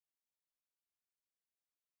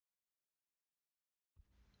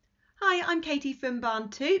Hi, I'm Katie from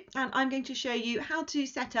Barn2 and I'm going to show you how to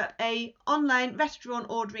set up an online restaurant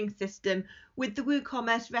ordering system with the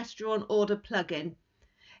WooCommerce restaurant order plugin.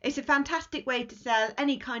 It's a fantastic way to sell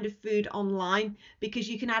any kind of food online because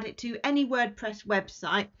you can add it to any WordPress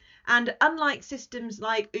website, and unlike systems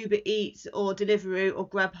like Uber Eats or Deliveroo or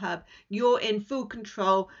Grubhub, you're in full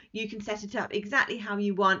control. You can set it up exactly how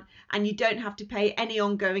you want and you don't have to pay any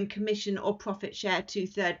ongoing commission or profit share to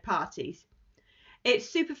third parties. It's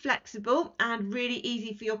super flexible and really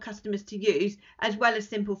easy for your customers to use, as well as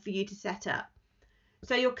simple for you to set up.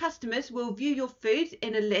 So your customers will view your food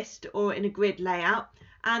in a list or in a grid layout,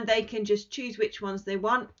 and they can just choose which ones they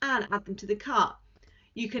want and add them to the cart.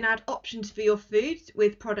 You can add options for your foods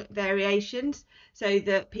with product variations so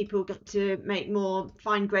that people get to make more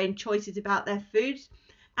fine-grained choices about their foods.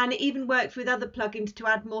 And it even works with other plugins to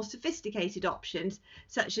add more sophisticated options,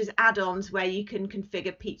 such as add-ons where you can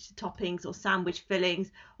configure pizza toppings or sandwich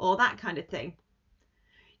fillings or that kind of thing.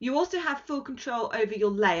 You also have full control over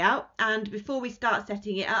your layout, and before we start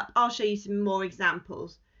setting it up, I'll show you some more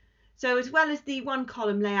examples. So as well as the one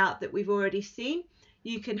column layout that we've already seen,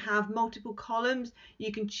 you can have multiple columns.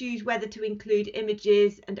 You can choose whether to include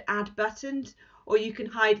images and add buttons, or you can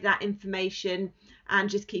hide that information and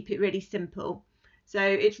just keep it really simple. So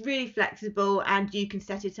it's really flexible and you can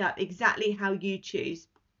set it up exactly how you choose.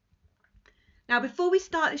 Now, before we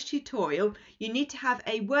start this tutorial, you need to have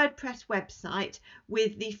a WordPress website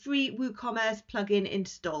with the free WooCommerce plugin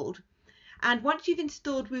installed. And once you've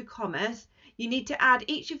installed WooCommerce, you need to add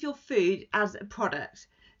each of your food as a product.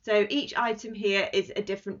 So each item here is a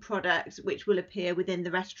different product which will appear within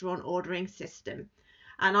the restaurant ordering system.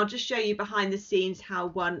 And I'll just show you behind the scenes how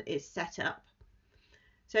one is set up.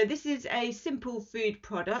 So this is a simple food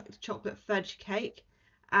product, chocolate fudge cake,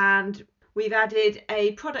 and we've added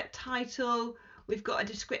a product title, we've got a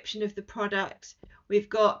description of the product, we've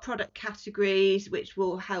got product categories which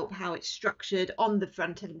will help how it's structured on the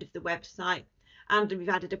front end of the website, and we've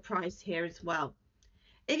added a price here as well.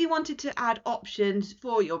 If you wanted to add options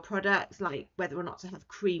for your products, like whether or not to have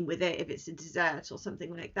cream with it, if it's a dessert or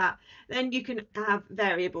something like that, then you can have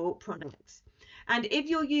variable products. And if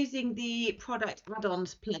you're using the product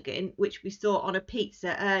add-ons plugin, which we saw on a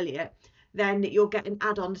pizza earlier, then you'll get an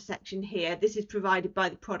add-ons section here. This is provided by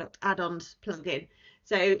the product add-ons plugin.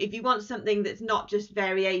 So if you want something that's not just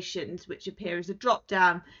variations which appear as a drop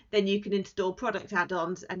down, then you can install product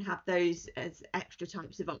add-ons and have those as extra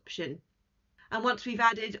types of option. And once we've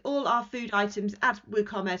added all our food items as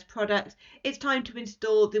WooCommerce products, it's time to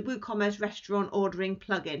install the WooCommerce restaurant ordering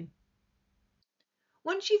plugin.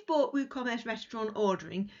 Once you've bought WooCommerce restaurant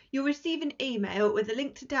ordering, you'll receive an email with a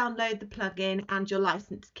link to download the plugin and your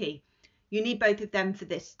license key. You need both of them for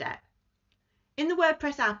this step. In the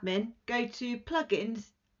WordPress admin, go to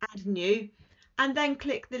Plugins, Add New, and then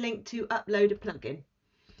click the link to upload a plugin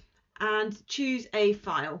and choose a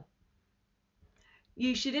file.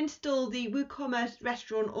 You should install the WooCommerce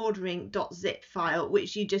restaurant ordering.zip file,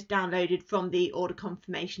 which you just downloaded from the order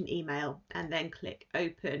confirmation email, and then click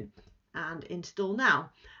Open and Install Now,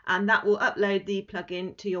 and that will upload the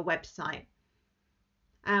plugin to your website.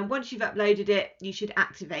 And once you've uploaded it, you should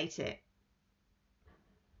activate it.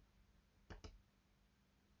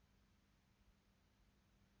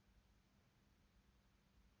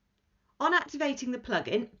 On activating the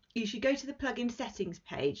plugin, you should go to the plugin settings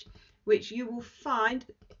page, which you will find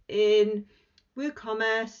in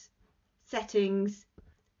WooCommerce Settings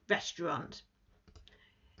Restaurant.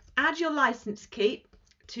 Add your license key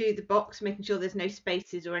to the box, making sure there's no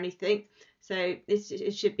spaces or anything. So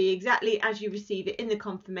it should be exactly as you receive it in the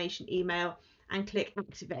confirmation email, and click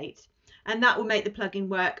Activate. And that will make the plugin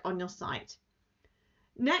work on your site.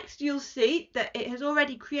 Next, you'll see that it has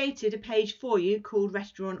already created a page for you called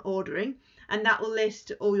Restaurant Ordering, and that will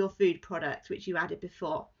list all your food products which you added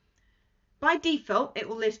before. By default, it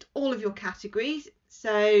will list all of your categories,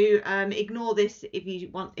 so ignore this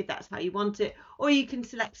if that's how you want it, or you can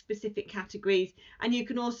select specific categories, and you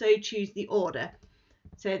can also choose the order,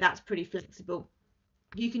 so that's pretty flexible.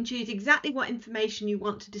 You can choose exactly what information you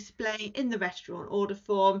want to display in the restaurant order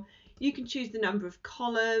form. You can choose the number of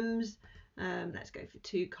columns. Let's go for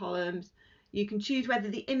 2 columns. You can choose whether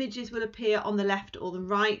the images will appear on the left or the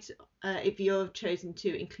right, if you've chosen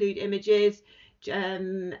to include images,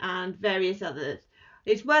 and various others.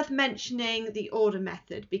 It's worth mentioning the order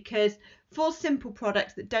method, because for simple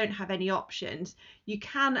products that don't have any options, you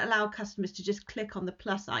can allow customers to just click on the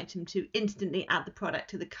plus item to instantly add the product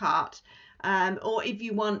to the cart. Or if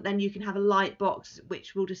you want, then you can have a light box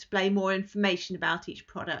which will display more information about each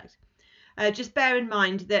product. Just bear in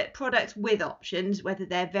mind that products with options, whether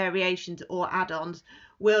they're variations or add-ons,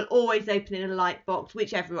 will always open in a lightbox,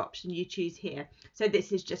 whichever option you choose here. So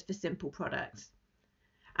this is just for simple products.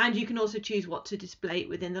 And you can also choose what to display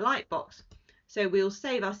within the lightbox. So we'll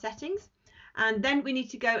save our settings, and then we need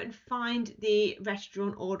to go and find the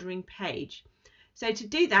restaurant ordering page. So to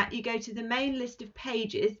do that, you go to the main list of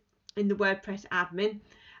pages in the WordPress admin.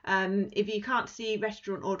 If you can't see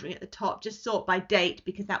restaurant ordering at the top, just sort by date,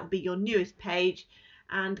 because that will be your newest page,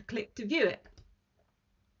 and click to view it.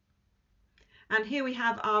 And here we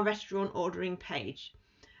have our restaurant ordering page.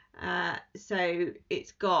 So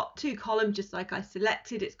it's got 2 columns, just like I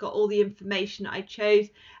selected. It's got all the information I chose,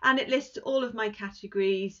 and it lists all of my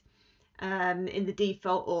categories in the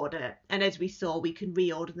default order. And as we saw, we can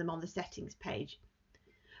reorder them on the settings page.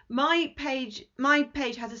 My page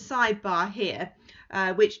has a sidebar here,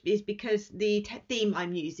 which is because the theme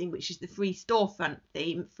I'm using, which is the free storefront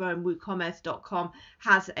theme from WooCommerce.com,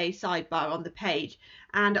 has a sidebar on the page,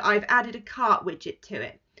 and I've added a cart widget to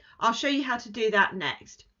it. I'll show you how to do that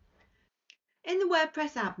next. In the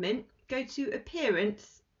WordPress admin, go to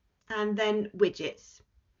Appearance and then Widgets,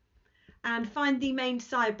 and find the main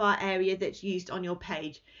sidebar area that's used on your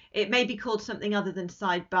page. It may be called something other than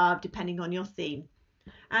sidebar depending on your theme.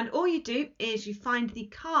 And all you do is you find the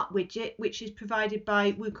cart widget, which is provided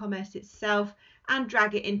by WooCommerce itself, and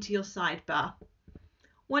drag it into your sidebar.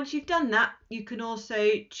 Once you've done that, you can also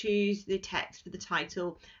choose the text for the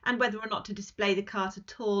title and whether or not to display the cart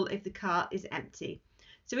at all if the cart is empty.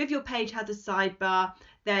 So if your page has a sidebar,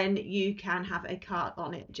 then you can have a cart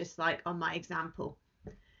on it, just like on my example.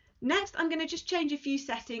 Next, I'm going to just change a few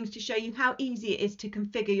settings to show you how easy it is to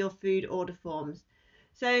configure your food order forms.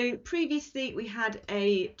 So previously we had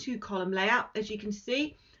a 2-column layout, as you can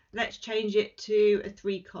see. Let's change it to a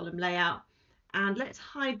 3-column layout, and let's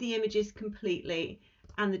hide the images completely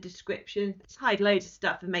and the description. Let's hide loads of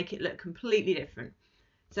stuff and make it look completely different.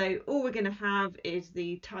 So all we're going to have is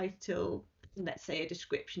the title, let's say a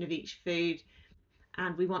description of each food,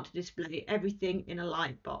 and we want to display everything in a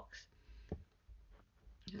lightbox.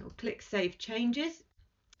 I'll click Save Changes,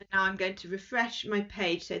 and now I'm going to refresh my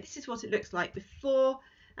page. So this is what it looks like before,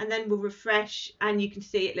 and then we'll refresh, and you can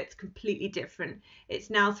see it looks completely different. It's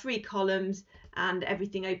now 3 columns and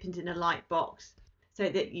everything opens in a lightbox so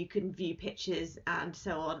that you can view pictures and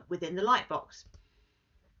so on within the lightbox.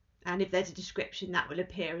 And if there's a description, that will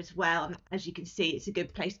appear as well. And as you can see, it's a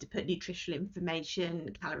good place to put nutritional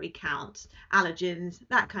information, calorie counts, allergens,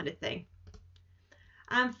 that kind of thing.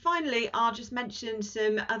 And finally, I'll just mention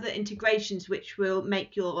some other integrations which will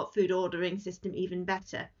make your food ordering system even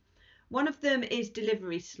better. One of them is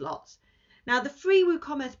delivery slots. Now, the free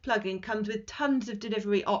WooCommerce plugin comes with tons of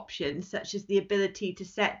delivery options, such as the ability to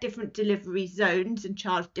set different delivery zones and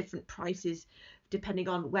charge different prices depending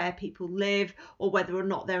on where people live, or whether or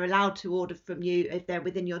not they're allowed to order from you if they're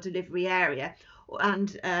within your delivery area.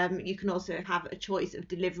 And you can also have a choice of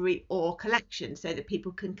delivery or collection so that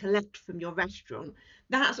people can collect from your restaurant.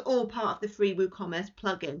 That's all part of the free WooCommerce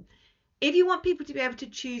plugin. If you want people to be able to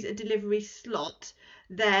choose a delivery slot,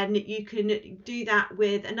 then you can do that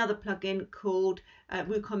with another plugin called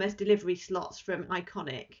WooCommerce Delivery Slots from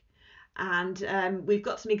Iconic. And we've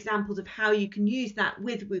got some examples of how you can use that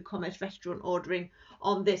with WooCommerce restaurant ordering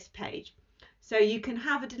on this page. So you can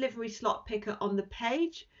have a delivery slot picker on the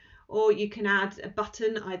page, or you can add a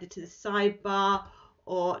button either to the sidebar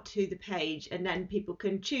or to the page, and then people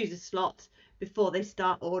can choose a slot before they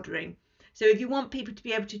start ordering. So if you want people to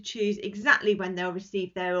be able to choose exactly when they'll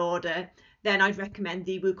receive their order, then I'd recommend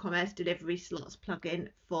the WooCommerce Delivery Slots plugin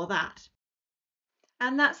for that.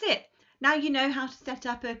 And that's it. Now you know how to set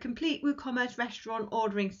up a complete WooCommerce restaurant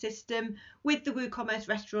ordering system with the WooCommerce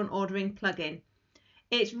restaurant ordering plugin.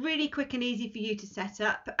 It's really quick and easy for you to set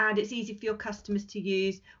up, and it's easy for your customers to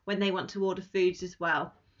use when they want to order foods as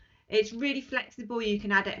well. It's really flexible. You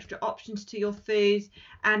can add extra options to your foods,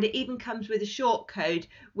 and it even comes with a short code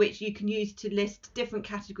which you can use to list different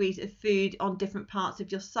categories of food on different parts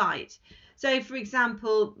of your site. So for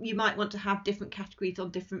example, you might want to have different categories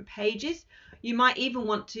on different pages. You might even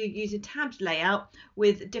want to use a tabs layout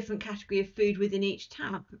with a different category of food within each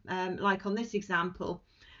tab, like on this example.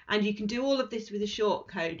 And you can do all of this with a short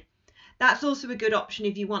code. That's also a good option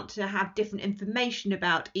if you want to have different information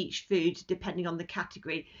about each food depending on the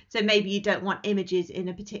category. So maybe you don't want images in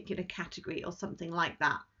a particular category or something like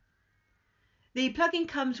that. The plugin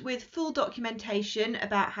comes with full documentation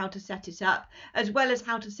about how to set it up, as well as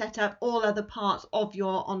how to set up all other parts of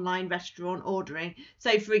your online restaurant ordering.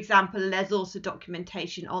 So for example, there's also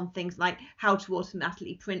documentation on things like how to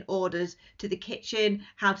automatically print orders to the kitchen,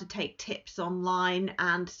 how to take tips online,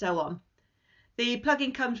 and so on. The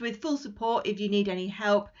plugin comes with full support if you need any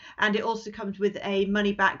help, and it also comes with a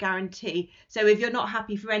money back guarantee. So if you're not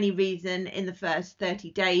happy for any reason in the first 30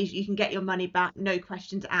 days, you can get your money back, no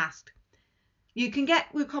questions asked. You can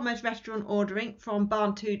get WooCommerce restaurant ordering from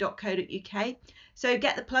barn2.co.uk. So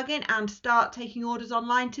get the plugin and start taking orders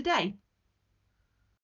online today.